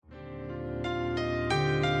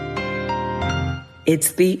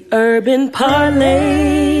It's the Urban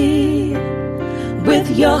Parlay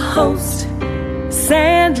with your host,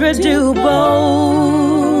 Sandra DuBose.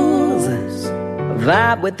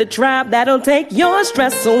 Vibe with the tribe that'll take your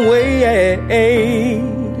stress away.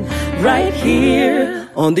 Right here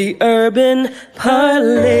on the Urban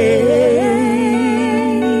Parlay.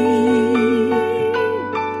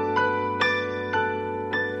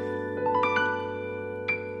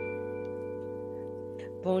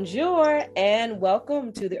 Bonjour and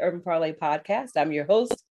welcome to the Urban Parlay podcast. I'm your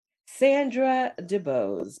host, Sandra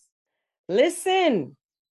DuBose. Listen,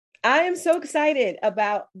 I am so excited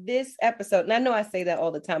about this episode. And I know I say that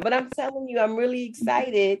all the time, but I'm telling you, I'm really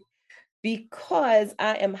excited because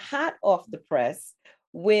I am hot off the press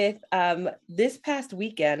with this past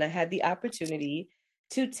weekend. I had the opportunity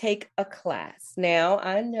to take a class. Now,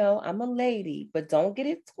 I know I'm a lady, but don't get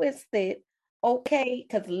it twisted, okay?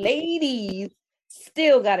 Because ladies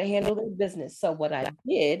still got to handle their business. So what I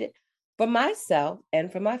did for myself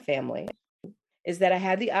and for my family is that I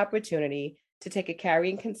had the opportunity to take a carry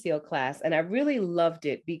and conceal class. And I really loved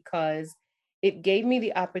it because it gave me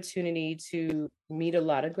the opportunity to meet a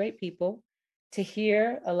lot of great people, to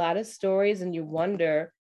hear a lot of stories. And you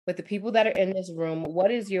wonder, with the people that are in this room,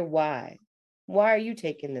 what is your why? Why are you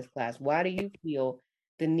taking this class? Why do you feel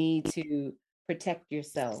the need to protect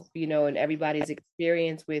yourself? You know, and everybody's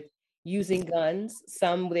experience with using guns.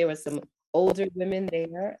 There were some older women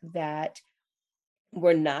there that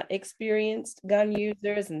were not experienced gun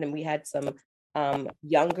users. And then we had some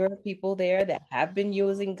younger people there that have been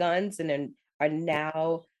using guns and then are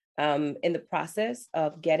now in the process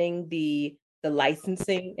of getting the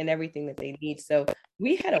licensing and everything that they need. So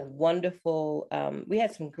we had we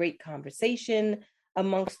had some great conversation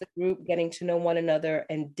amongst the group, getting to know one another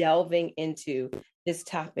and delving into this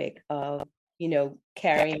topic of, you know,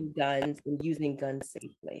 carrying guns and using guns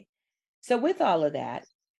safely. So with all of that,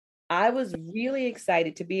 I was really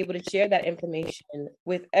excited to be able to share that information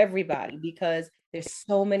with everybody because there's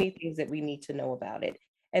so many things that we need to know about it.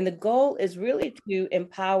 And the goal is really to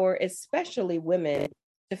empower, especially women,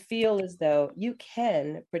 to feel as though you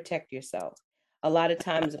can protect yourself. A lot of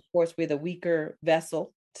times, of course, we're the weaker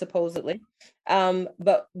vessel, supposedly,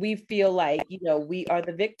 but we feel like, you know, we are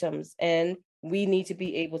the victims and we need to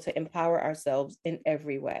be able to empower ourselves in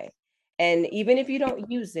every way. And even if you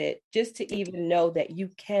don't use it, just to even know that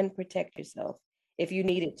you can protect yourself if you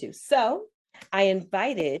needed to. So I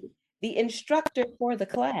invited the instructor for the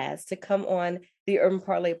class to come on the Urban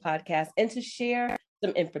Parlay podcast and to share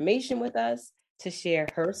some information with us, to share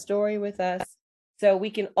her story with us, so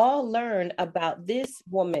we can all learn about this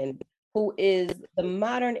woman who is the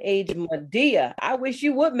modern age Madea. I wish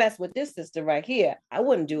you would mess with this sister right here. I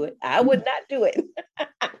wouldn't do it. I would not do it.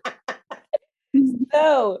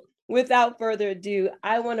 So without further ado,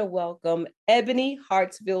 I want to welcome Ebony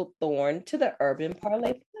Hartsfield Thorne to the Urban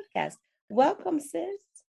Parlay podcast. Welcome, sis.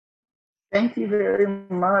 Thank you very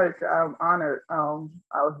much. I'm honored. I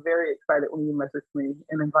was very excited when you messaged me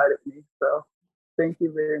and invited me. So thank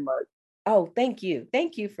you very much. Oh, thank you.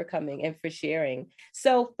 Thank you for coming and for sharing.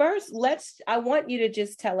 So first, I want you to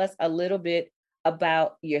just tell us a little bit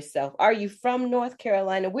about yourself. Are you from North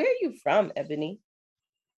Carolina? Where are you from, Ebony?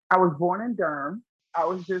 I was born in Durham. I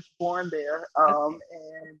was just born there.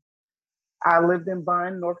 And I lived in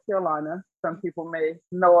Bunn, North Carolina. Some people may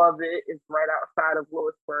know of it. It's right outside of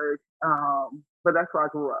Lewisburg. But that's where I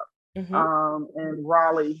grew up. Mm-hmm. And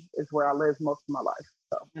Raleigh is where I lived most of my life.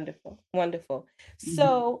 So. Wonderful.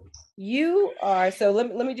 So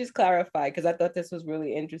let me just clarify, because I thought this was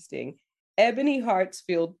really interesting. Ebony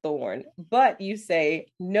Hartsfield Thorne, but you say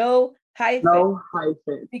no hyphen. No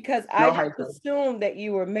hyphen. Because I just assumed that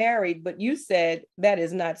you were married, but you said that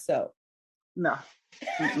is not so. No.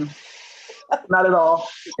 Not at all.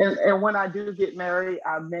 And when I do get married,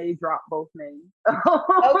 I may drop both names.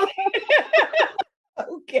 Okay.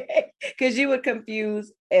 Okay. Because you would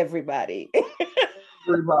confuse everybody.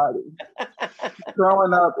 Everybody.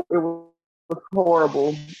 Growing up, it was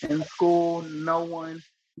horrible. In school, no one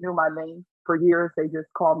knew my name. For years, they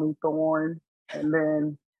just called me Thorne. And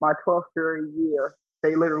then my 12th grade year,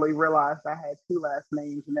 they literally realized I had two last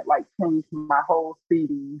names, and it like changed my whole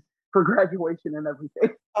CD for graduation and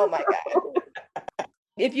everything. Oh my God.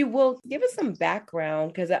 If you will, give us some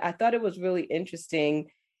background, because I thought it was really interesting.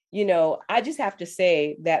 You know, I just have to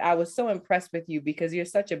say that I was so impressed with you because you're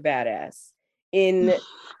such a badass in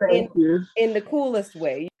the coolest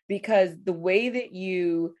way, because the way that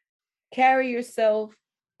you carry yourself,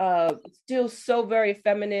 still so very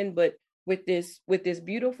feminine, but with this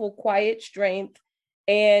beautiful, quiet strength,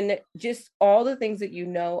 and just all the things that you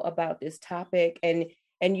know about this topic. And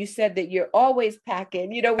And you said that you're always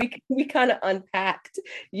packing. You know, we kind of unpacked,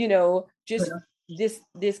 you know, just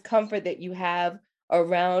this comfort that you have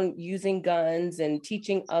around using guns and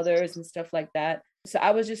teaching others and stuff like that. So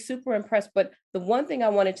I was just super impressed. But the one thing I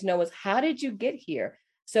wanted to know was, how did you get here?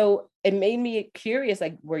 So it made me curious,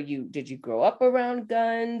 like, did you grow up around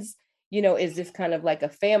guns? You know, is this kind of like a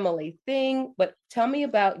family thing? But tell me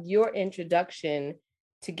about your introduction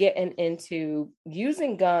to getting into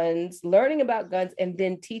using guns, learning about guns, and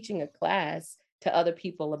then teaching a class to other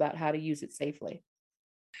people about how to use it safely.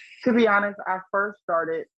 To be honest, I first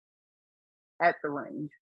started at the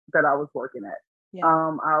range that I was working at. Yeah.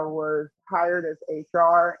 I was hired as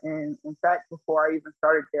HR, and in fact, before I even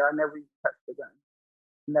started there, I never even touched a gun,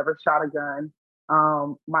 never shot a gun.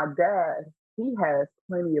 My dad, he has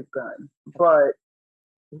plenty of guns, but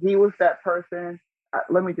he was that person.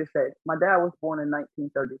 Let me just say, my dad was born in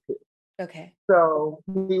 1932. Okay. So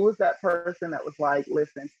he was that person that was like,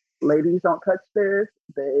 listen, ladies don't touch this.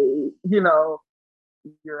 They, you know,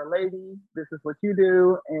 you're a lady, this is what you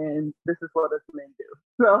do, and this is what us men do.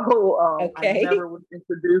 So I never was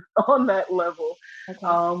introduced on that level. Okay.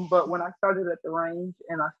 But when I started at the range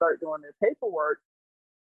and I started doing their paperwork,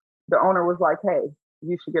 the owner was like, hey,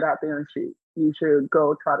 you should get out there and shoot. You should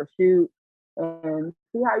go try to shoot and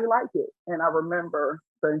see how you like it. And I remember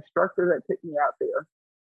the instructor that took me out there,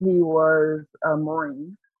 he was a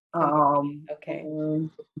Marine. Okay.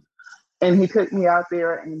 And he took me out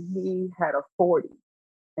there and he had a 40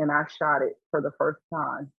 and I shot it for the first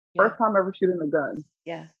time. Yeah. First time ever shooting a gun.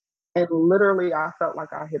 Yeah. And literally I felt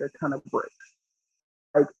like I hit a ton of bricks.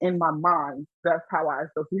 Like in my mind, that's how I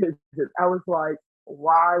associated it. I was like,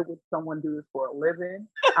 why would someone do this for a living?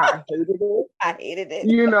 I hated it. I hated it.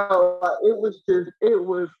 You know, it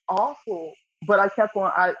was awful. But I kept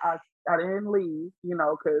on, I didn't leave, you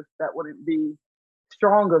know, because that wouldn't be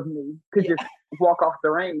strong of me to just walk off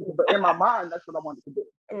the range. But in my mind, that's what I wanted to do.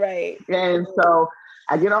 Right. And so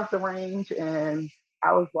I get off the range and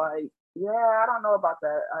I was like, yeah, I don't know about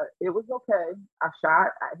that. It was okay. I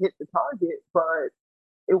shot, I hit the target, but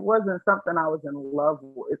it wasn't something I was in love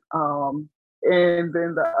with. And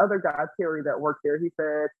then the other guy, Terry, that worked there, he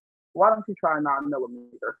said, why don't you try 9mm?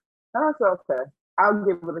 And I said, okay, I'll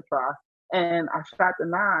give it a try. And I shot the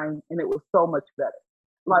 9 and it was so much better.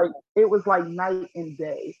 Like, it was like night and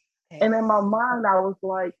day. Okay. And in my mind, I was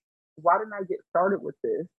like, why didn't I get started with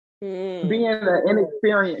this? Being an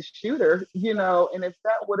inexperienced shooter, you know, and if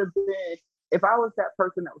that would have been, if I was that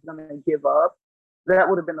person that was going to give up, that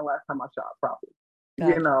would have been the last time I shot, probably.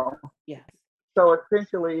 Gotcha. You know? Yeah. So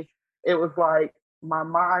essentially, it was like my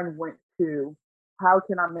mind went to, how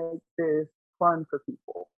can I make this fun for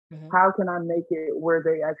people? Mm-hmm. How can I make it where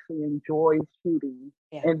they actually enjoy shooting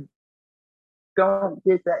and don't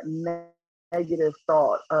get that negative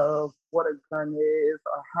thought of what a gun is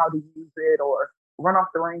or how to use it, or run off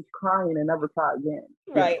the range crying and never try again.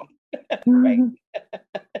 Right. Right.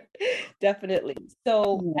 Definitely.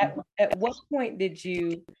 So at what point did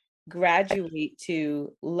you graduate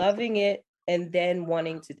to loving it and then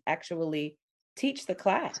wanting to actually teach the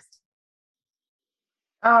class?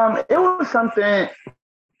 It was something,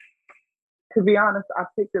 to be honest, I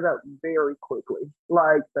picked it up very quickly,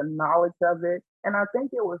 like the knowledge of it. And I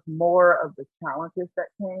think it was more of the challenges that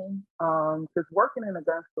came, because working in a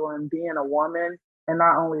gun store and being a woman, and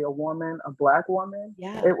not only a woman, a Black woman,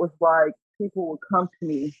 it was like people would come to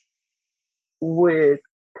me with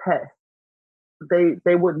tests.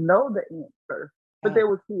 They would know the answer, but they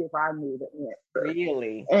would see if I knew the answer.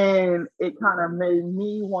 Really? And it kind of made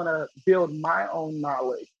me want to build my own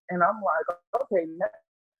knowledge. And I'm like, okay, next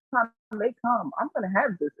time they come, I'm going to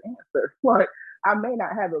have this answer. Like, I may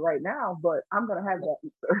not have it right now, but I'm going to have that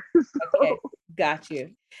answer. Okay, got you.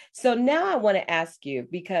 So now I want to ask you,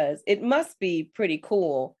 because it must be pretty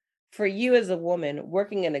cool for you as a woman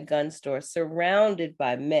working in a gun store surrounded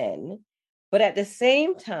by men, but at the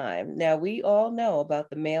same time, now we all know about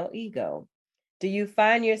the male ego. Do you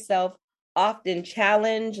find yourself often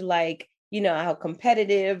challenged, like, you know, how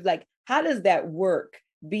competitive, like, how does that work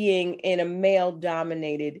being in a male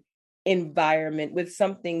dominated environment with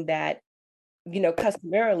something that, you know,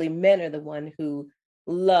 customarily men are the one who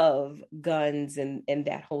love guns and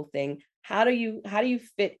that whole thing? How do you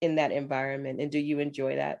fit in that environment, and do you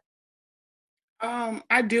enjoy that?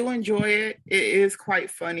 I do enjoy it. It is quite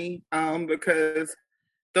funny because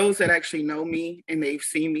those that actually know me and they've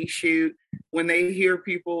seen me shoot, when they hear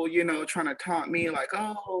people, you know, trying to taunt me like,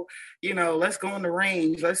 oh, you know, let's go on the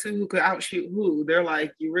range, let's see who could outshoot who. They're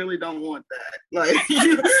like, you really don't want that. Like,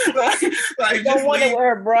 you don't want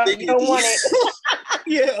it, bro. You don't want it.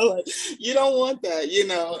 Yeah, like, you don't want that,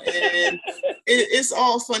 and it's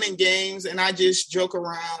all fun and games, and I just joke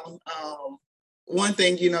around. One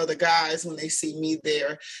thing, the guys, when they see me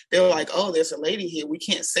there, they're like, oh, there's a lady here. We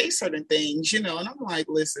can't say certain things, and I'm like,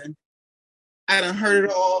 listen, I done heard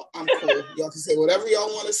it all. I'm cool. Y'all can say whatever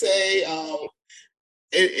y'all want to say.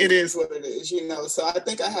 It is what it is, So I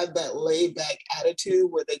think I have that laid back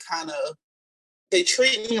attitude where they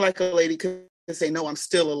treat me like a lady because they know I'm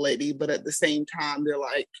still a lady, but at the same time, they're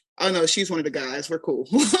like, oh no, she's one of the guys. We're cool.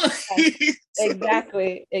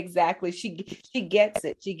 Exactly. She gets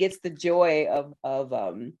it. She gets the joy of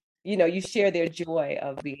you share their joy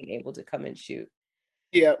of being able to come and shoot.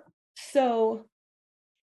 Yeah. So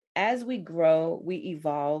as we grow, we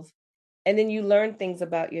evolve, and then you learn things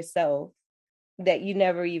about yourself that you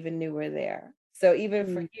never even knew were there. So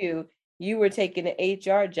even for you were taking an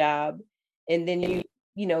HR job, and then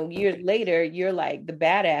years later, you're like the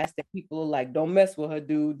badass that people are like, don't mess with her,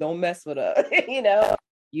 dude. Don't mess with her.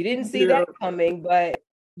 You didn't see that coming, but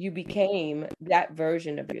you became that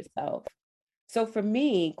version of yourself. So for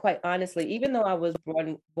me, quite honestly, even though I was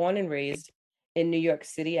born and raised in New York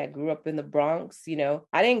City, I grew up in the Bronx.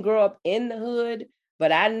 I didn't grow up in the hood,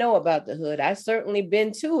 but I know about the hood. I certainly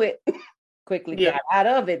been to it. Quickly got out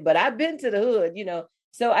of it, but I've been to the hood,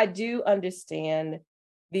 So I do understand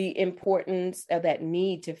the importance of that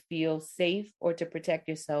need to feel safe or to protect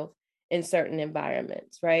yourself in certain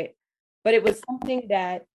environments, right? But it was something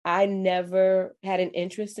that I never had an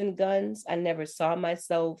interest in guns. I never saw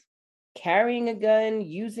myself carrying a gun,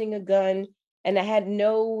 using a gun, and I had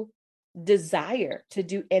no desire to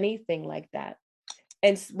do anything like that.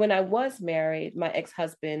 And when I was married, my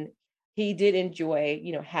ex-husband, he did enjoy,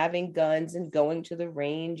 having guns and going to the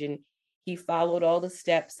range, and he followed all the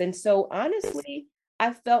steps. And so honestly,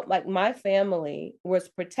 I felt like my family was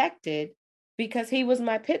protected because he was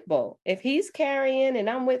my pit bull. If he's carrying and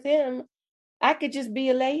I'm with him, I could just be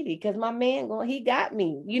a lady because my man he got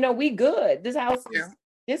me. We good. This house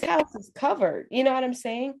is covered. You know what I'm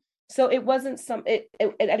saying? So it wasn't I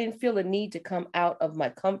didn't feel the need to come out of my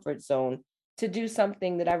comfort zone to do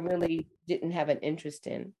something that I really didn't have an interest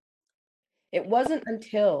in. It wasn't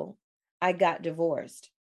until I got divorced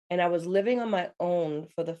and I was living on my own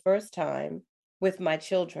for the first time with my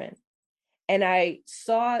children. And I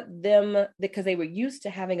saw them because they were used to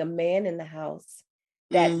having a man in the house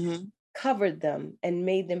that covered them and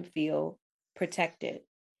made them feel protected.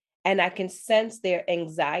 And I can sense their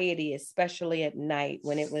anxiety, especially at night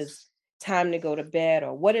when it was time to go to bed,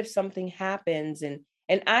 or what if something happens? And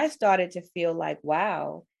I started to feel like,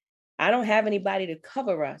 wow, I don't have anybody to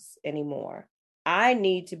cover us anymore. I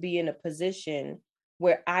need to be in a position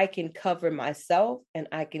where I can cover myself and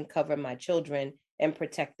I can cover my children and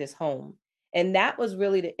protect this home. And that was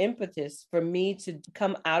really the impetus for me to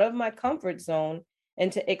come out of my comfort zone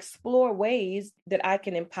and to explore ways that I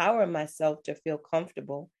can empower myself to feel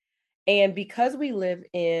comfortable. And because we live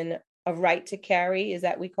in a right to carry, is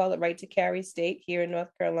that we call it right to carry state here in North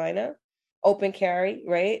Carolina, open carry,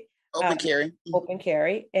 right? Open carry. Open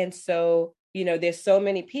carry. And so, there's so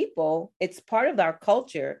many people, it's part of our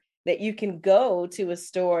culture that you can go to a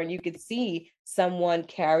store and you can see someone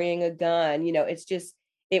carrying a gun.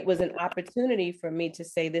 It was an opportunity for me to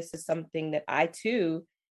say, this is something that I too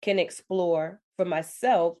can explore for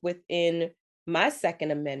myself within my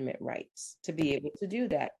Second Amendment rights to be able to do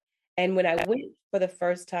that. And when I went for the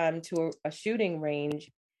first time to a shooting range,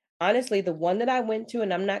 honestly, the one that I went to,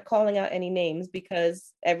 and I'm not calling out any names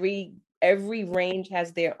because every range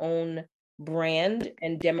has their own brand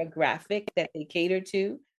and demographic that they cater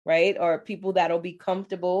to, right? Or people that'll be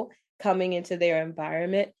comfortable coming into their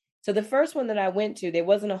environment. So the first one that I went to, there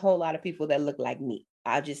wasn't a whole lot of people that looked like me.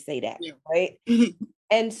 I'll just say that, right?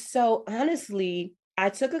 And so honestly, I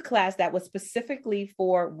took a class that was specifically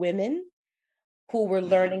for women who were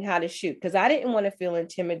learning how to shoot because I didn't want to feel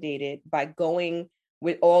intimidated by going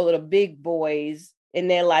with all of the big boys and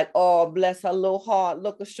they're like, oh, bless her little heart,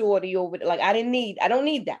 look a shorty over there. Like I don't need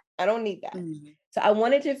that. So I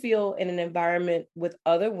wanted to feel in an environment with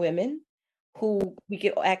other women who we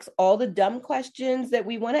could ask all the dumb questions that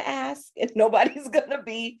we want to ask, and nobody's gonna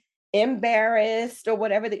be embarrassed or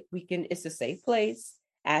whatever. It's a safe place,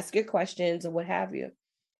 ask your questions or what have you.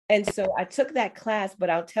 And so I took that class, but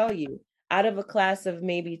I'll tell you, out of a class of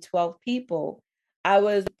maybe 12 people, I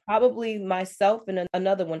was probably myself and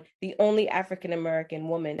another one, the only African American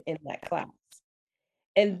woman in that class.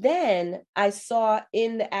 And then I saw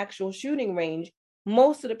in the actual shooting range,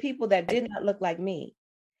 most of the people that did not look like me.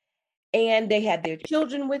 And they had their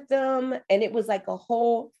children with them. And it was like a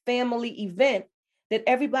whole family event that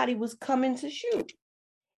everybody was coming to shoot.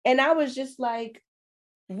 And I was just like,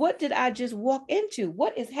 what did I just walk into?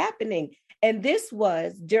 What is happening? And this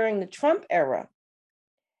was during the Trump era,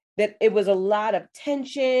 that it was a lot of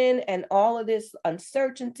tension and all of this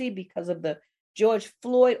uncertainty because of the George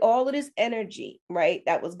Floyd, all of this energy, right,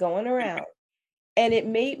 that was going around. And it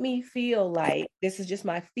made me feel like, this is just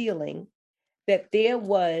my feeling, that there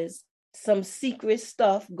was some secret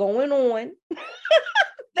stuff going on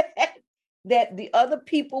that the other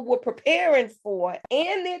people were preparing for,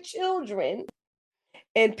 and their children,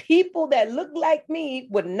 and people that looked like me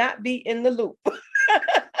would not be in the loop.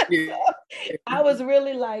 Yeah. So I was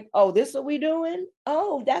really like, oh, this what we doing?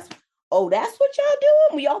 Oh, that's what y'all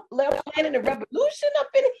doing? We all planning a revolution up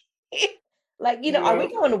in here. Like, are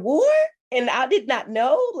we going to war? And I did not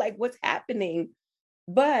know like what's happening.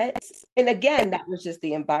 But, and again, that was just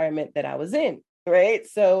the environment that I was in, right?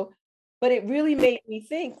 So, but it really made me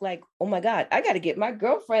think like, oh my God, I got to get my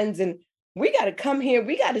girlfriends and we got to come here.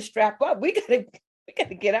 We got to strap up. We got to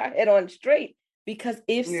get our head on straight, because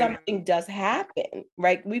if something does happen,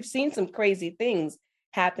 right? We've seen some crazy things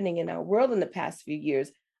happening in our world in the past few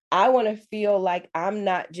years. I want to feel like I'm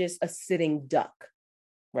not just a sitting duck,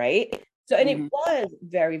 right? So, and it was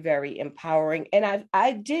very, very empowering. And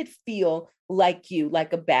I did feel like you,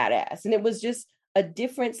 like a badass. And it was just a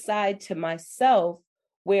different side to myself,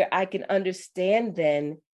 where I can understand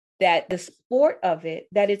then that the sport of it,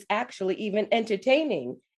 that it's actually even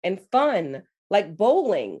entertaining and fun, like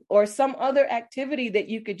bowling or some other activity that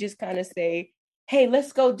you could just kind of say, hey,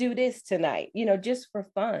 let's go do this tonight, just for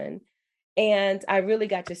fun. And I really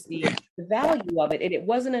got to see the value of it. And it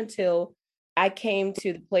wasn't until I came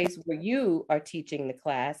to the place where you are teaching the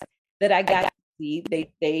class that I got to see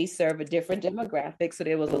they serve a different demographic. So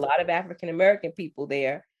there was a lot of African American people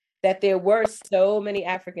there, that there were so many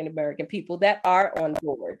African American people that are on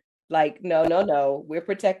board. Like, no, we're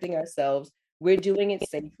protecting ourselves. We're doing it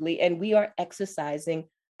safely, and we are exercising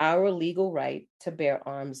our legal right to bear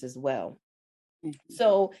arms as well.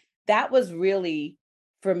 So that was really,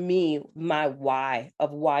 for me, my why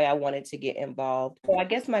of why I wanted to get involved. So I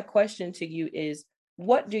guess my question to you is,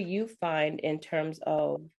 what do you find in terms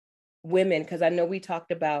of women? Because I know we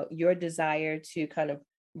talked about your desire to kind of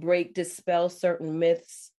dispel certain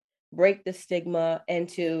myths, break the stigma, and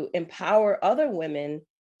to empower other women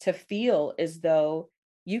to feel as though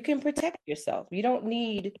you can protect yourself. You don't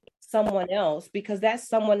need someone else, because that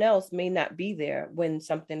someone else may not be there when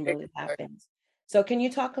something really happens. So can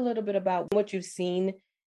you talk a little bit about what you've seen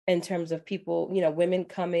in terms of people, women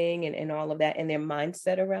coming and all of that, and their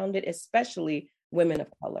mindset around it, especially women of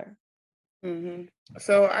color?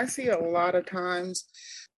 So I see a lot of times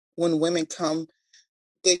when women come,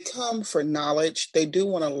 they come for knowledge. They do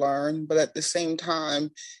want to learn, but at the same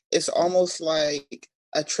time, it's almost like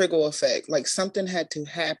a trickle effect. Like something had to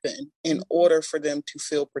happen in order for them to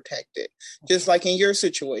feel protected. Just like in your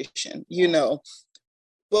situation,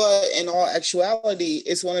 But in all actuality,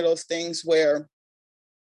 it's one of those things where,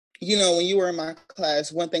 when you were in my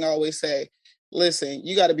class, one thing I always say, listen,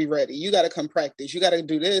 you got to be ready. You got to come practice. You got to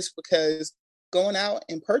do this, because going out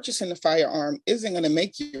and purchasing the firearm isn't going to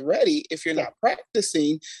make you ready if you're not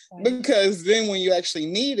practicing, because then when you actually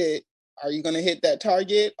need it, are you going to hit that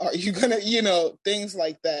target? Are you going to, things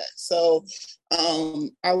like that. So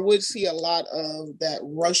I would see a lot of that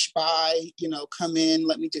rush by, come in,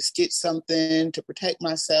 let me just get something to protect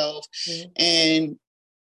myself. And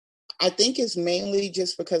I think it's mainly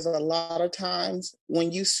just because a lot of times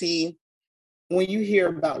when you hear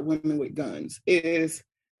about women with guns, and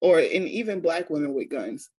even Black women with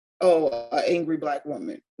guns, an angry Black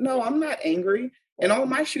woman. No, I'm not angry. In all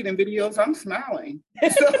my shooting videos, I'm smiling.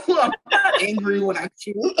 So I'm not angry when I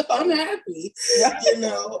shoot. I'm happy, and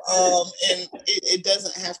it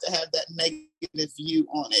doesn't have to have that negative view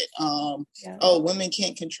on it. Oh, women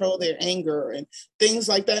can't control their anger and things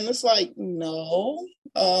like that. And it's like, no,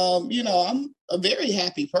 I'm a very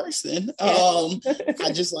happy person.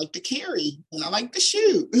 I just like to carry and I like to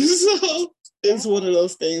shoot. So it's one of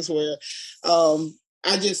those things where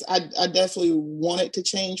I definitely want it to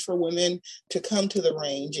change for women to come to the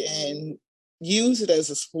range and use it as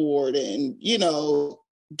a sport and,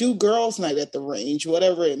 do girls' night at the range,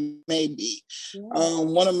 whatever it may be.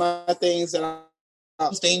 One of my things that I'm the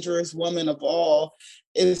most dangerous woman of all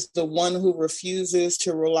is the one who refuses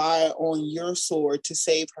to rely on your sword to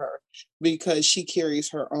save her because she carries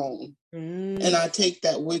her own. And I take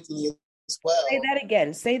that with me as well.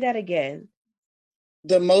 Say that again.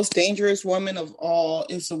 The most dangerous woman of all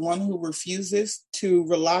is the one who refuses to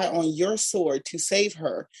rely on your sword to save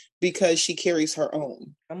her because she carries her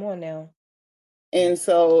own. Come on now. And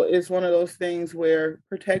so it's one of those things where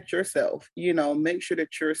protect yourself, make sure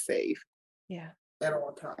that you're safe. Yeah. at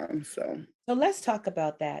all times. So let's talk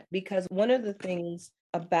about that, because one of the things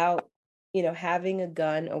about, having a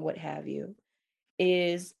gun or what have you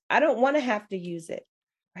is I don't want to have to use it,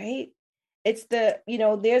 right? It's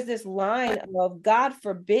there's this line of God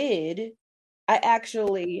forbid I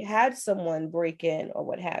actually had someone break in or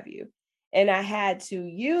what have you, and I had to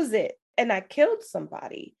use it and I killed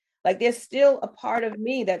somebody. Like there's still a part of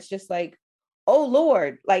me that's just like, oh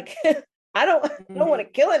Lord, like I don't want to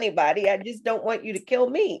kill anybody. I just don't want you to kill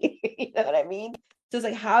me. You know what I mean? So it's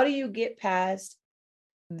like, how do you get past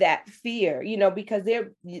that fear? Because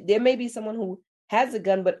there may be someone who has a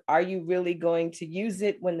gun, but are you really going to use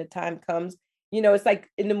it when the time comes? It's like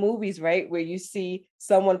in the movies, right? Where you see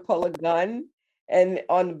someone pull a gun and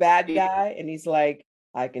on the bad guy, and he's like,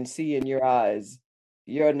 I can see in your eyes,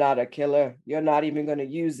 you're not a killer. You're not even going to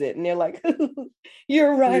use it. And they're like,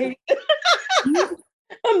 you're right.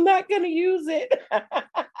 I'm not going to use it.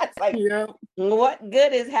 It's like, what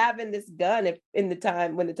good is having this gun if when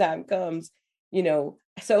the time comes,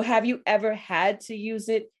 So have you ever had to use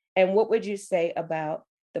it? And what would you say about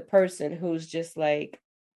the person who's just like,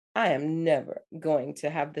 I am never going to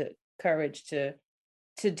have the courage to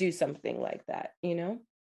do something like that,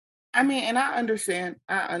 I mean, and I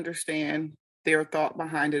understand their thought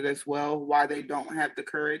behind it as well, why they don't have the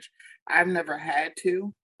courage. I've never had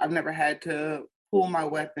to pull my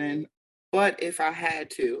weapon, but if I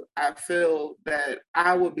had to, I feel that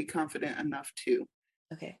I would be confident enough to.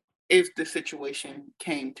 Okay. If the situation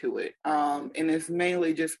came to it. And it's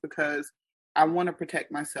mainly just because I want to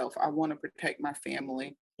protect myself. I want to protect my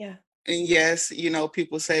family. Yeah. And yes,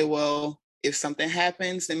 people say, well, if something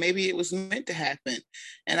happens, then maybe it was meant to happen.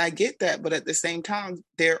 And I get that. But at the same time,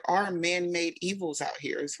 there are man-made evils out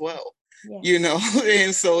here as well,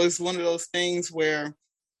 And so it's one of those things where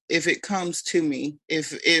if it comes to me,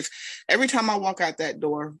 if every time I walk out that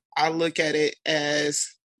door, I look at it as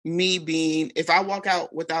me being, if I walk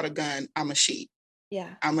out without a gun, I'm a sheep.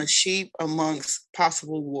 Yeah. I'm a sheep amongst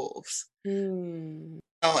possible wolves. Mm.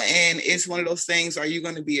 And it's one of those things, are you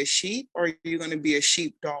going to be a sheep or are you going to be a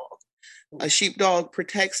sheepdog? A sheepdog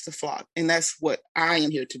protects the flock, and that's what I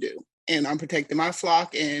am here to do. And I'm protecting my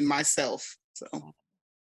flock and myself. So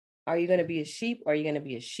are you going to be a sheep or are you going to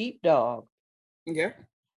be a sheepdog? Yeah.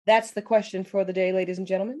 That's the question for the day, ladies and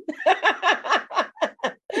gentlemen.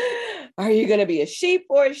 Are you going to be a sheep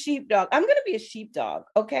or a sheepdog? I'm going to be a sheepdog,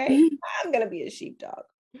 okay? I'm going to be a sheepdog.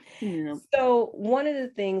 Yeah. So one of the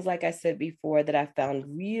things, like I said before, that I found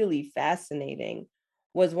really fascinating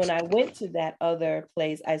was when I went to that other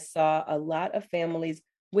place, I saw a lot of families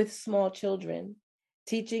with small children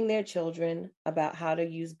teaching their children about how to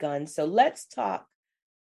use guns. So let's talk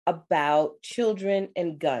about children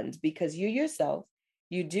and guns, because you yourself,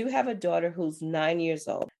 you do have a daughter who's 9 years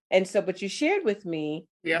old. And so, but you shared with me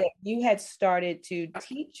that you had started to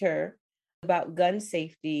teach her about gun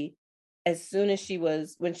safety as soon as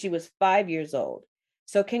when she was 5 years old.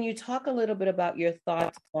 So can you talk a little bit about your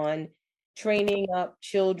thoughts on training up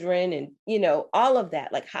children and, all of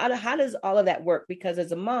that? Like how does all of that work? Because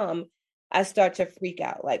as a mom, I start to freak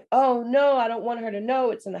out like, oh no, I don't want her to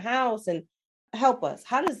know it's in the house. And help us.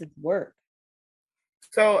 How does it work?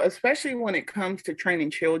 So especially when it comes to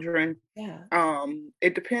training children,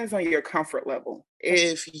 it depends on your comfort level.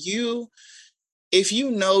 If you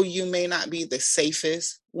know you may not be the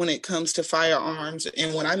safest when it comes to firearms,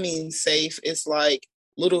 and when I mean safe, it's like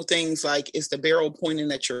little things like, is the barrel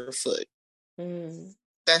pointing at your foot?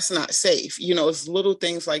 That's not safe. It's little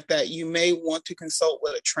things like that. You may want to consult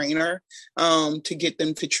with a trainer to get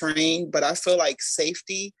them to train, but I feel like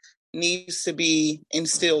safety needs to be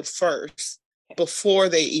instilled first before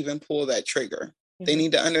they even pull that trigger. They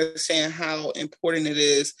need to understand how important it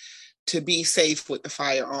is to be safe with the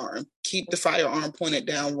firearm. Keep the firearm pointed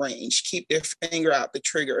down range. Keep their finger out the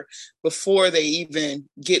trigger before they even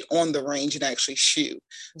get on the range and actually shoot.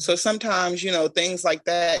 So sometimes, things like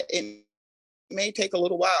that, it may take a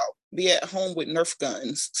little while. Be at home with Nerf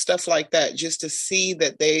guns, stuff like that, just to see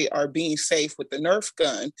that they are being safe with the Nerf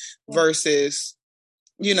gun versus,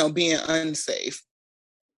 being unsafe.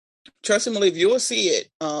 Trust and believe, you'll see it.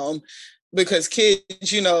 Because kids,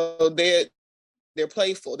 they're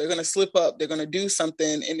playful. They're going to slip up. They're going to do something.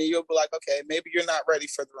 And then you'll be like, okay, maybe you're not ready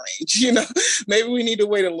for the range. Maybe we need to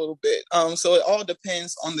wait a little bit. So it all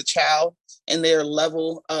depends on the child and their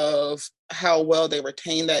level of how well they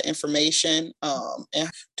retain that information, and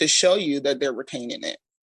to show you that they're retaining it.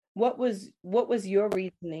 What was your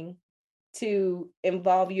reasoning to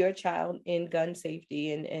involve your child in gun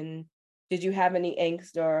safety? And did you have any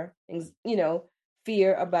angst or,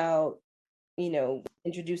 fear about,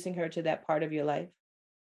 introducing her to that part of your life?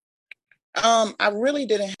 I really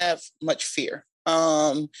didn't have much fear.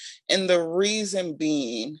 And the reason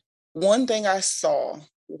being, one thing I saw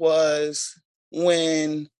was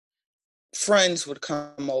when friends would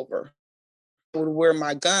come over, I would wear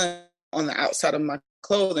my gun on the outside of my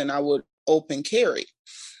clothing. I would open carry.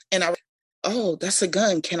 And oh, that's a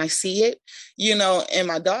gun. Can I see it? And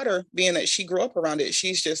my daughter, being that she grew up around it,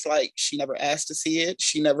 she's just like, she never asked to see it.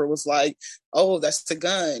 She never was like, oh, that's a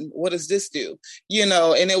gun. What does this do?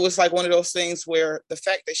 And it was like one of those things where the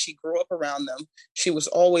fact that she grew up around them, she was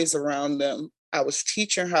always around them. I was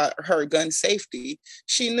teaching her gun safety.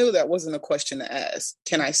 She knew that wasn't a question to ask.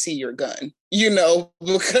 Can I see your gun?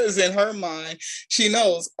 Because in her mind, she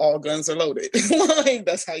knows all guns are loaded. Like,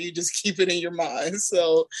 that's how you just keep it in your mind.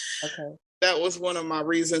 So that was one of my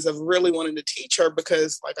reasons of really wanting to teach her,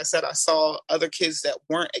 because like I said, I saw other kids that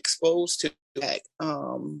weren't exposed to that.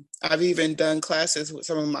 I've even done classes with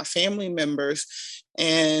some of my family members,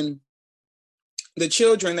 and the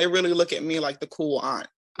children, they really look at me like the cool aunt.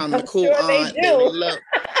 I'm the cool aunt. They love,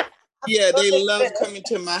 they love coming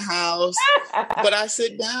to my house. But I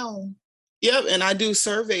sit down, and I do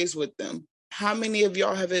surveys with them. How many of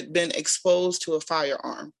y'all have been exposed to a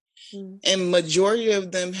firearm? And majority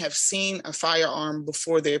of them have seen a firearm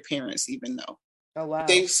before their parents even know. Oh, wow.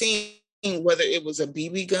 They've seen whether it was a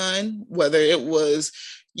BB gun, whether it was,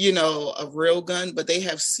 a real gun, but they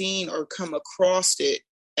have seen or come across it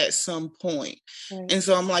at some point. Right. And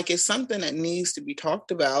so I'm like, it's something that needs to be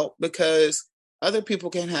talked about, because other people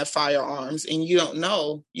can have firearms and you don't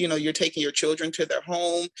know, you're taking your children to their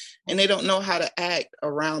home and they don't know how to act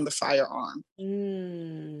around the firearm.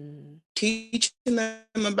 Teaching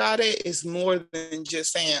them about it is more than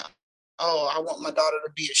just saying, oh, I want my daughter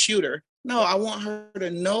to be a shooter. No, I want her to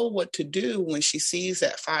know what to do when she sees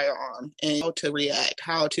that firearm and how to react,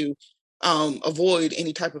 how to avoid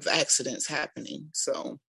any type of accidents happening.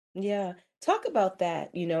 So, yeah, talk about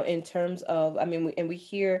that, in terms of, we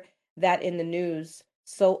hear that in the news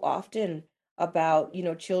so often about,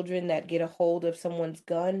 children that get a hold of someone's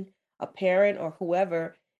gun, a parent or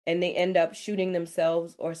whoever, and they end up shooting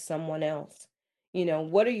themselves or someone else.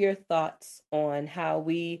 What are your thoughts on how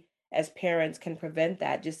we as parents can prevent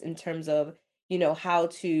that, just in terms of, how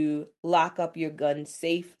to lock up your gun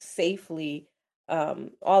safely,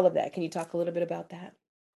 all of that? Can you talk a little bit about that?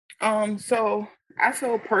 So I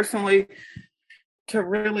feel personally to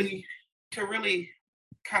really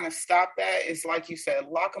kind of stop that is, like you said,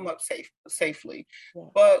 lock them up safely. Yeah.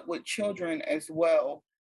 But with children as well,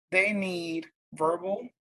 they need for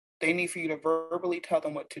you to verbally tell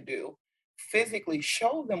them what to do, physically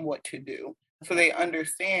show them what to do, so they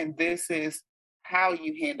understand this is how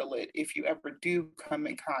you handle it if you ever do come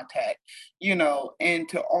in contact, and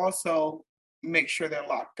to also make sure they're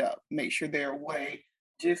locked up, make sure they're away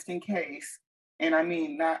just in case. And I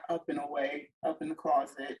mean, not up and away, up in the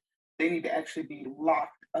closet. They need to actually be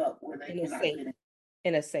locked up where they cannot get in.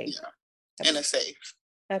 In a safe. Yeah, in a safe.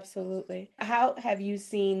 Absolutely. How have you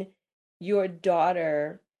seen your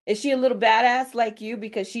daughter? Is she a little badass like you,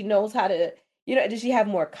 because she knows how to, does she have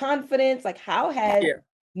more confidence? Like, how has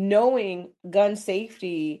knowing gun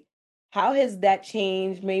safety, how has that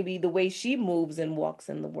changed maybe the way she moves and walks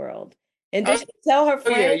in the world? And does she tell her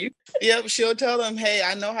friends? She'll tell them, hey,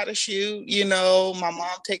 I know how to shoot. My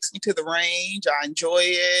mom takes me to the range. I enjoy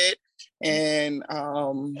it. And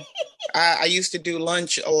I used to do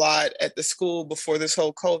lunch a lot at the school before this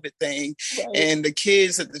whole COVID thing. Right. And the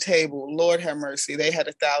kids at the table, Lord have mercy, they had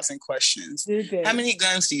 1,000 questions. How many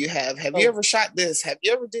guns do you have? Have you ever shot this? Have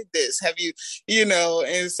you ever did this? Have you,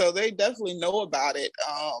 and so they definitely know about it.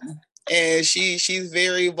 And she's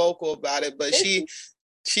very vocal about it, but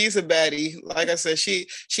she's a baddie. Like I said, she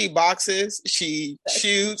boxes, she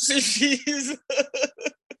shoots, she's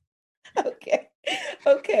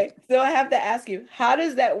Okay. So I have to ask you, how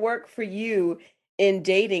does that work for you in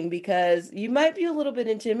dating? Because you might be a little bit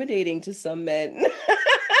intimidating to some men.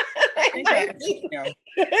 Be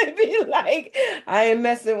like, I ain't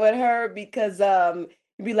messing with her because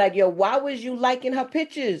you'd be like, yo, why was you liking her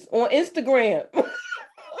pictures on Instagram?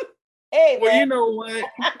 Hey, well, man. You know what?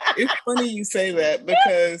 It's funny you say that,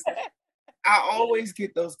 because I always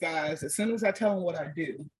get those guys, as soon as I tell them what I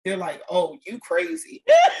do, they're like, oh, you crazy.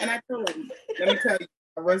 And I tell them, let me tell you,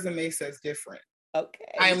 my resume says different.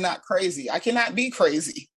 Okay. I am not crazy. I cannot be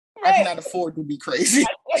crazy. Right. I cannot afford to be crazy.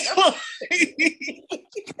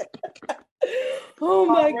 Oh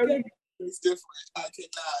my God. It's different. I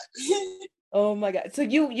cannot. Oh my God. So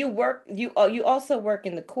you also work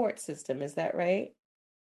in the court system, is that right?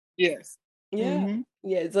 Yes. Yeah. Mm-hmm.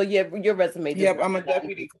 Yeah. So your resume. Yep, I'm a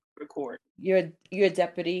deputy for the court. You're a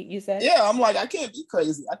deputy, you said? Yeah, I'm like, I can't be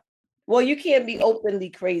crazy. Well, you can't be openly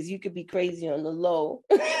crazy. You could be crazy on the low.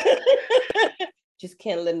 just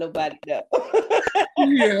can't let nobody know.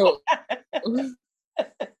 Yeah.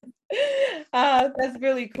 That's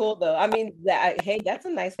really cool though. I mean, hey, that's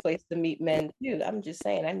a nice place to meet men too. I'm just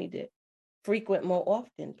saying I need to frequent more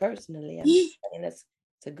often personally. I'm just saying it's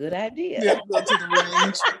a good idea. Yeah, go to the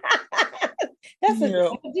range. That's a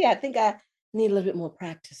good idea. I think I need a little bit more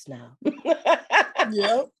practice now.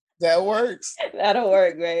 Yep, that works. That'll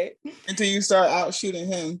work, right? Until you start out shooting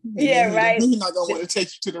him. Yeah, right. He's not gonna want to take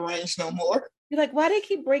you to the range no more. You're like, why they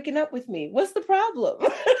keep breaking up with me? What's the problem?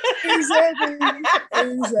 Exactly.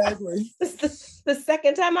 Exactly. The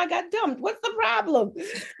second time I got dumped. What's the problem?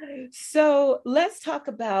 So let's talk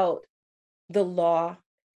about the law.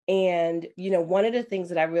 And, one of the things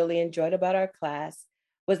that I really enjoyed about our class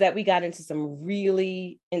was that we got into some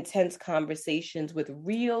really intense conversations with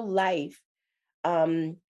real life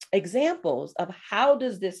examples of how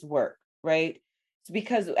does this work, right? It's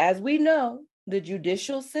because as we know, the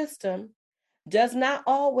judicial system does not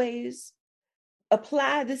always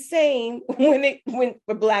apply the same when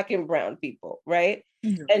for Black and brown people, right?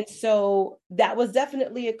 Mm-hmm. And so that was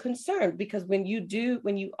definitely a concern, because when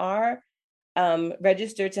you are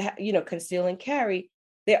registered to conceal and carry,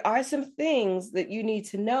 there are some things that you need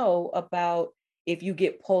to know about if you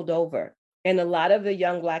get pulled over. And a lot of the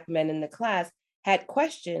young Black men in the class had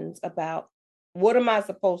questions about, what am I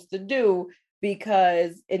supposed to do?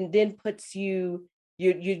 Because it then puts you're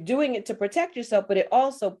doing it to protect yourself, but it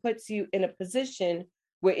also puts you in a position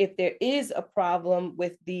where if there is a problem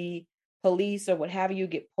with the police or what have you,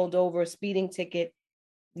 get pulled over, a speeding ticket,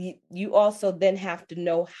 you also then have to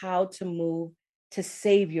know how to move to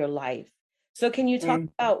save your life. So can you talk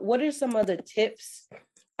about what are some of the tips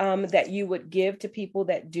that you would give to people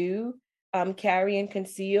that do carry and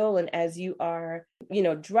conceal, and as you are,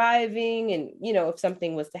 driving, and, if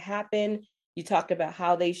something was to happen, you talked about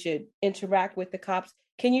how they should interact with the cops.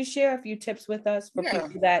 Can you share a few tips with us for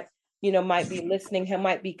people that, might be listening, who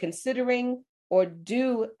might be considering or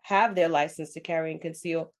do have their license to carry and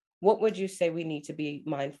conceal? What would you say we need to be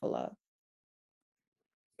mindful of?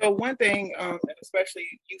 So one thing, especially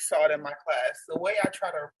you saw it in my class, the way I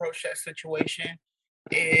try to approach that situation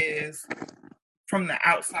is from the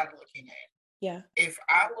outside looking in. Yeah. If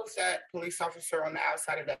I was that police officer on the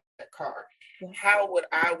outside of that car, how would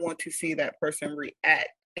I want to see that person react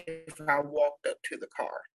if I walked up to the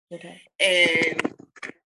car? Okay. And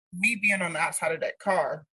me being on the outside of that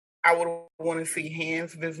car, I would want to see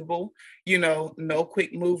hands visible, no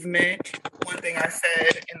quick movement. One thing I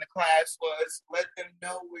said in the class was, let them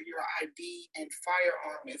know where your ID and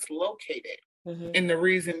firearm is located. Mm-hmm. And the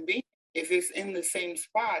reason being, if it's in the same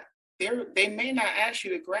spot, they may not ask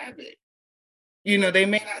you to grab it. They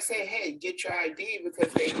may not say, hey, get your ID,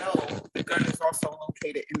 because they know the gun is also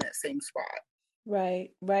located in that same spot.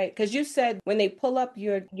 Right. Because you said when they pull up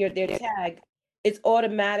their tag, it's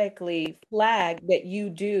automatically flagged that you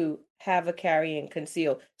do have a carry and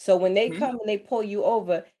conceal. So when they come and they pull you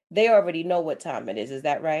over, they already know what time it is. Is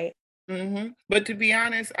that right? Mm-hmm. But to be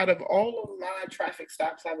honest, out of all of my traffic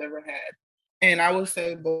stops I've ever had, and I would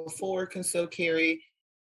say before concealed carry,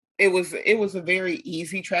 it was a very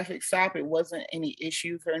easy traffic stop. It wasn't any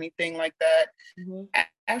issues or anything like that. Mm-hmm.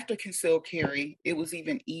 After concealed carry, it was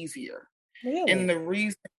even easier. Really? And the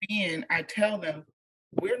reason being, I tell them,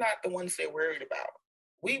 we're not the ones they're worried about.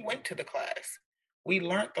 We went to the class. We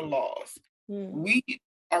learned the laws. Mm-hmm. We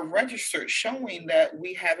are registered, showing that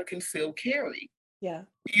we have a concealed carry. Yeah.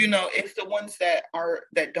 It's the ones that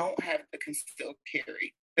don't have the concealed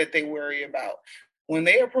carry that they worry about. When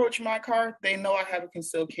they approach my car, they know I have a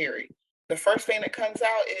concealed carry. The first thing that comes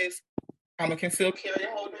out is, I'm a concealed carry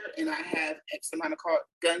holder and I have X amount of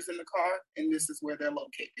guns in the car, and this is where they're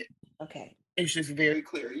located. Okay. It's just very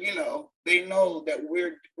clear. They know that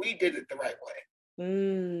we did it the right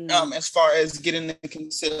way. As far as getting the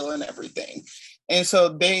conceal and everything. And so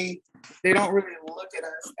they don't really look at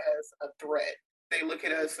us as a threat. They look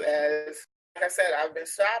at us as, like I said, I've been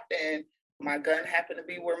stopped and my gun happened to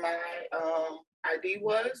be where my ID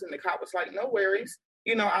was, and the cop was like, no worries.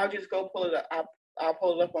 I'll just go pull it up. I'll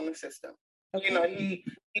pull it up on the system. Okay. He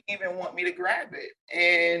didn't even want me to grab it.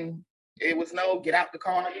 And it was no get out the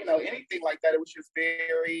car, anything like that. It was just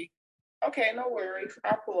very, okay, no worries.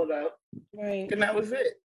 I'll pull it up. Right. And that was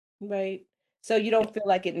it. Right. So you don't feel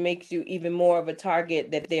like it makes you even more of a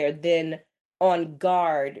target, that they're then on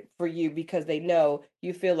guard for you because they know,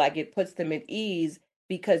 you feel like it puts them at ease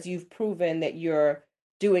because you've proven that you're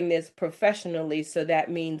doing this professionally. So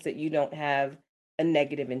that means that you don't have a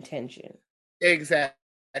negative intention.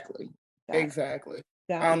 Exactly. Exactly.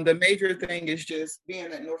 The major thing is just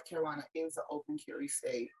being that North Carolina is an open carry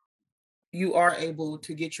state. You are able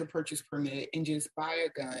to get your purchase permit and just buy a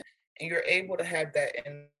gun and you're able to have that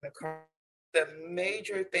in the car. The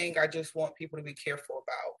major thing I just want people to be careful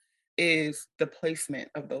about is the placement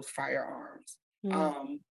of those firearms.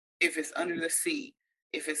 If it's under the seat,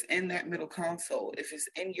 if it's in that middle console, if it's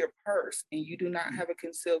in your purse and you do not have a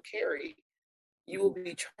concealed carry, you will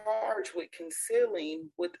be charged with concealing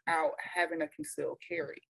without having a concealed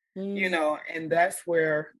carry. And that's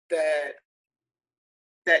where that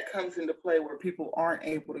comes into play, where people aren't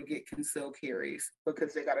able to get concealed carries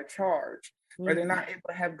because they got a charge, or they're not able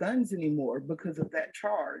to have guns anymore because of that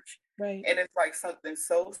charge. Right. And it's like something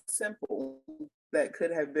so simple that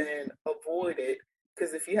could have been avoided,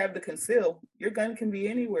 because if you have the conceal, your gun can be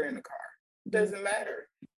anywhere in the car. It doesn't matter.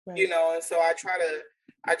 Right. And so I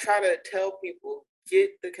try to tell people,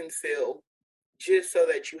 get the conceal just so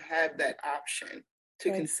that you have that option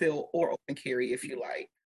to conceal or open carry if you like.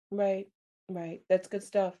 Right. That's good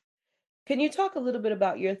stuff. Can you talk a little bit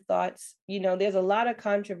about your thoughts? There's a lot of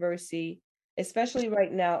controversy, especially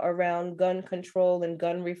right now, around gun control and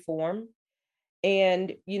gun reform.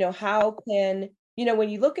 And, how can, when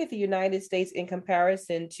you look at the United States in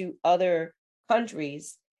comparison to other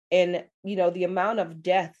countries and, the amount of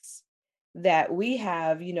deaths that we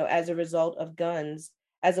have, as a result of guns,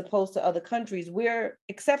 as opposed to other countries, we're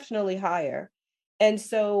exceptionally higher. And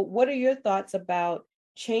so what are your thoughts about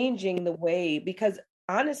changing the way? Because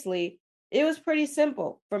honestly, it was pretty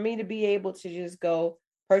simple for me to be able to just go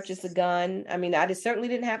purchase a gun. I mean, I certainly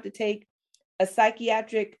didn't have to take a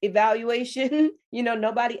psychiatric evaluation.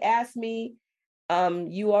 Nobody asked me,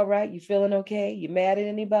 you all right? You feeling okay? You mad at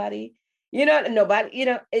anybody? Nobody,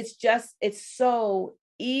 it's so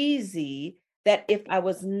easy that if I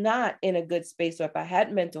was not in a good space, or if I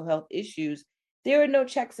had mental health issues, there are no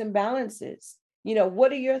checks and balances.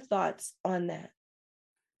 What are your thoughts on that?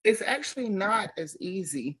 It's actually not as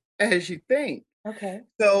easy as you think. Okay.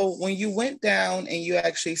 So when you went down and you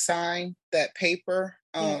actually signed that paper,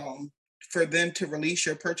 for them to release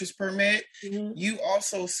your purchase permit, you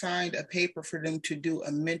also signed a paper for them to do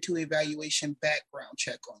a mental evaluation background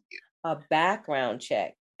check on you. A background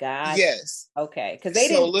check. God. Yes. Okay. Because they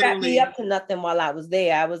didn't strap me up to nothing while I was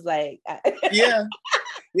there. I was like, yeah.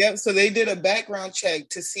 Yep. So they did a background check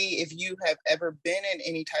to see if you have ever been in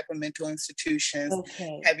any type of mental institutions.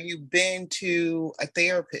 Okay. Have you been to a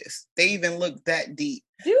therapist? They even looked that deep.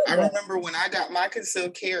 I remember when I got my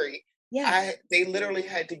concealed carry, they literally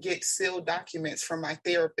had to get sealed documents from my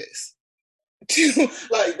therapist.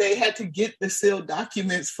 They had to get the sealed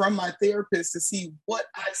documents from my therapist to see what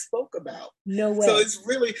I spoke about. No way. So it's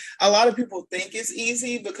really, a lot of people think it's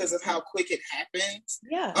easy because of how quick it happens.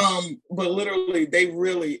 Yeah. But literally, they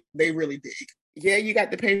really dig. Yeah, you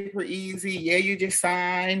got the paper easy. Yeah, you just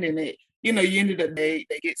signed, and it, you ended up, they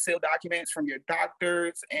get sealed documents from your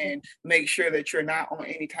doctors and make sure that you're not on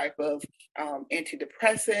any type of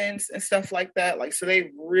antidepressants and stuff like that. So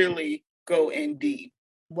they really go in deep.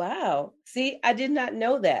 Wow. See, I did not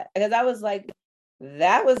know that, because I was like,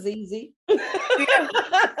 that was easy.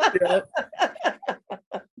 Yeah.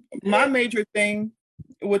 My major thing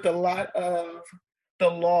with a lot of the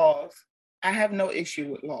laws, I have no issue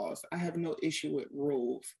with laws. I have no issue with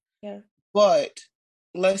rules. Yeah. But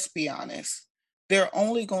let's be honest, they're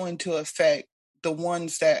only going to affect the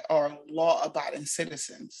ones that are law-abiding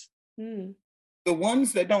citizens. The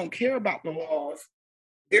ones that don't care about the laws,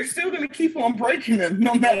 they're still going to keep on breaking them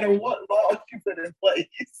no matter what laws you put in place.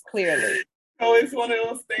 Clearly. So it's one of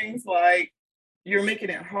those things, like, you're making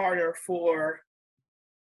it harder for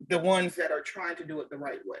the ones that are trying to do it the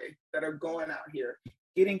right way, that are going out here,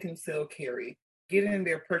 getting concealed carry, getting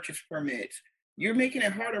their purchase permits. You're making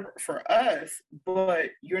it harder for us,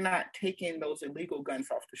 but you're not taking those illegal guns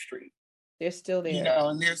off the street. They're still there.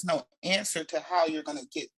 And there's no answer to how you're going to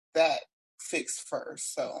get that fixed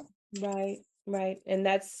first. So Right. And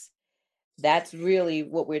that's really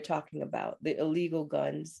what we're talking about, the illegal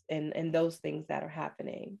guns and those things that are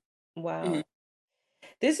happening. Wow. Mm-hmm.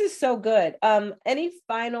 This is so good. Any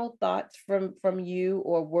final thoughts from you,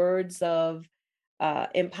 or words of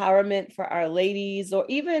empowerment for our ladies, or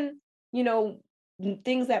even,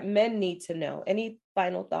 things that men need to know? Any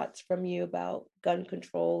final thoughts from you about gun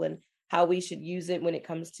control and how we should use it when it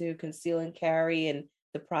comes to conceal and carry and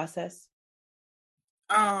the process?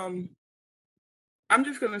 I'm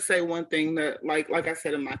just going to say one thing that, like I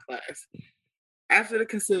said in my class, after the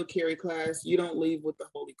concealed carry class, you don't leave with the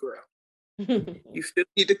Holy Grail. You still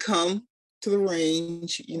need to come to the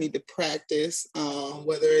range. You need to practice,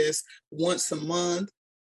 whether it's once a month,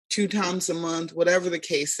 2 times a month, whatever the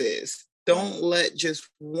case is. Don't let just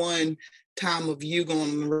one time of you going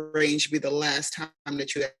on the range be the last time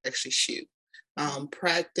that you actually shoot.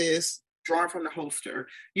 Practice, drawing from the holster,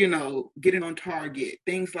 getting on target,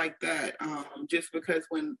 things like that. Just because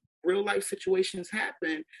when real life situations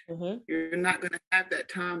happen, you're not going to have that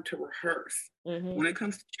time to rehearse. When it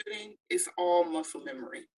comes to shooting, it's all muscle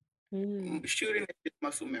memory. Shooting is just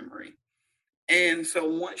muscle memory. And so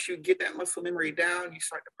once you get that muscle memory down, you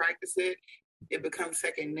start to practice it, it becomes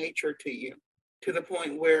second nature to you, to the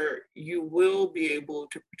point where you will be able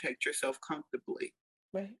to protect yourself comfortably.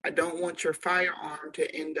 Right. I don't want your firearm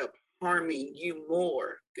to end up harming you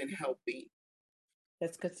more than helping.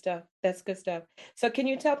 That's good stuff. That's good stuff. So can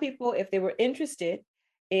you tell people, if they were interested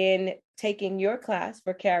in taking your class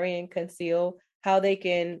for carry and conceal, how they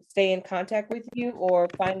can stay in contact with you or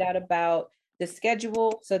find out about the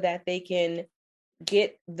schedule so that they can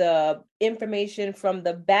get the information from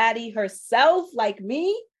the baddie herself, like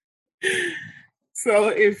me? So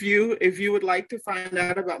if you would like to find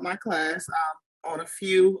out about my class, on a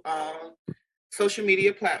few social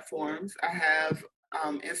media platforms, I have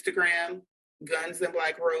Instagram, Guns and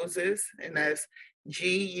Black Roses, and that's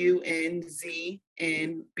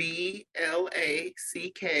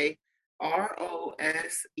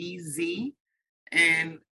GUNZNBLACKROSEZ,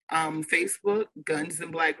 and Facebook, Guns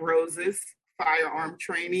and Black Roses Firearm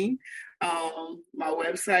Training. My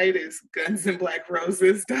website is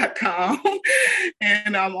gunsandblackroses.com.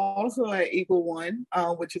 And I'm also at Eagle One,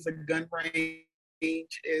 which is a gun range,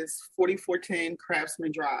 is 4410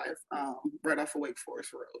 Craftsman Drive, right off of Wake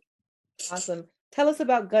Forest Road. Awesome. Tell us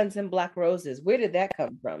about Guns and Black Roses. Where did that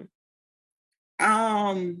come from?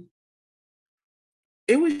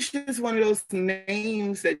 It was just one of those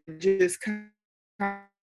names that just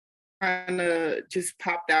kind of just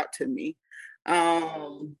popped out to me.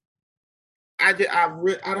 I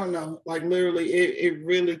don't know, like literally it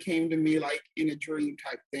really came to me like in a dream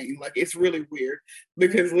type thing. Like, it's really weird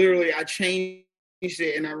because literally I changed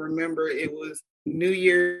it, and I remember it was New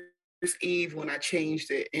Year's Eve when I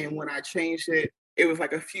changed it. And when I changed it, it was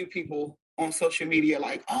like a few people on social media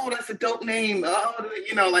like, oh, that's a dope name. Oh,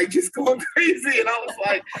 like just going crazy. And I was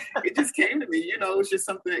like, it just came to me, it was just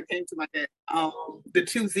something that came to my head. The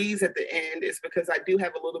 2 Z's at the end is because I do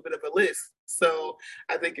have a little bit of a list. So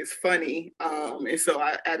I think it's funny. And so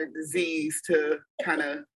I added the Z's to kind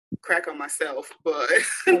of crack on myself, but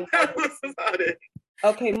that was about it.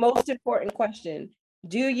 Okay, most important question.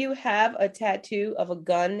 Do you have a tattoo of a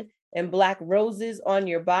gun and black roses on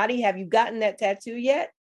your body? Have you gotten that tattoo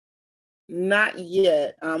yet? Not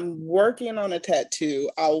yet. I'm working on a tattoo.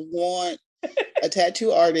 I want a tattoo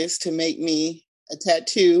artist to make me a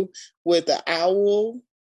tattoo with an owl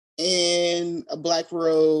and a black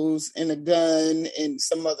rose and a gun and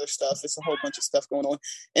some other stuff. It's a whole bunch of stuff going on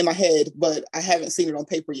in my head, but I haven't seen it on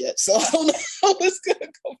paper yet. So I don't know how it's going to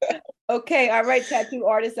go out. Okay. All right. Tattoo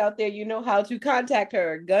artists out there, you know how to contact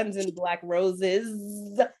her. Guns and Black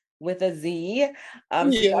Roses with a Z.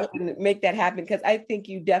 So I can make that happen, because I think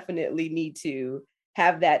you definitely need to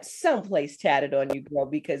have that someplace tatted on you, girl,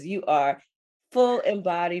 because you are full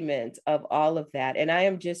embodiment of all of that. And I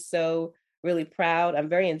am just so really proud. I'm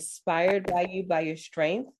very inspired by you, by your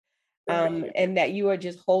strength, and that you are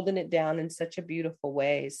just holding it down in such a beautiful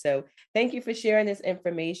way. So thank you for sharing this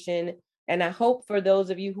information. And I hope for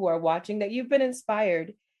those of you who are watching that you've been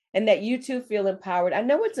inspired and that you too feel empowered. I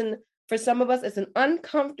know for some of us, it's an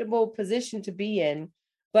uncomfortable position to be in,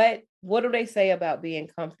 but what do they say about being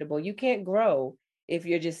comfortable? You can't grow if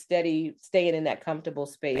you're just staying in that comfortable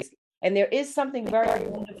space. And there is something very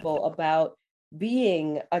wonderful about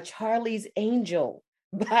being a Charlie's Angel,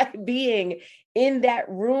 by being in that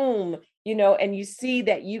room, and you see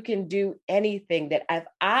that you can do anything. That if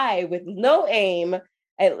I, with no aim,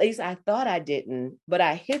 at least I thought I didn't, but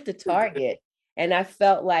I hit the target and I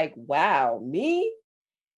felt like, wow, me?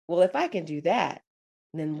 Well, if I can do that,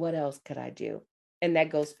 then what else could I do? And that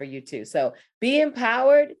goes for you too. So be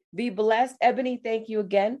empowered, be blessed. Ebony, thank you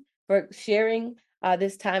again for sharing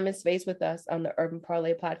this time and space with us on the Urban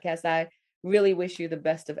Parlay podcast. I really wish you the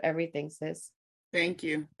best of everything, sis. Thank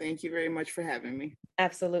you. Thank you very much for having me.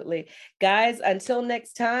 Absolutely. Guys, until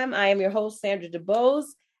next time, I am your host, Sandra DeBose,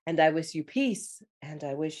 and I wish you peace and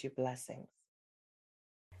I wish you blessings.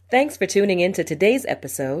 Thanks for tuning in to today's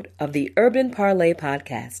episode of the Urban Parlay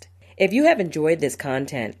podcast. If you have enjoyed this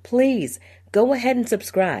content, please go ahead and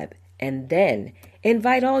subscribe, and then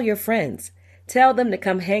invite all your friends. Tell them to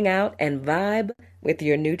come hang out and vibe with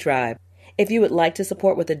your new tribe. If you would like to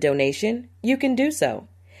support with a donation, you can do so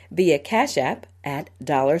via Cash App at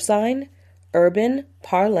 $Urban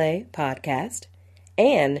Parlay Podcast,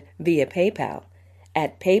 and via PayPal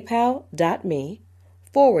at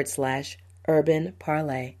paypal.me/Urban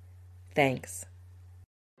Parlay. Thanks.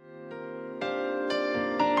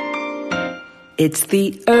 It's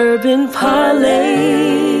the Urban Parlay.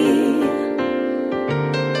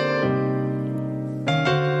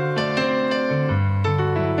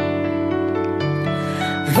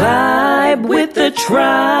 Vibe with the tribe,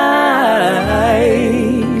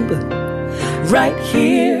 right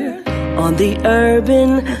here on the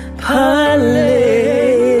Urban Parlay.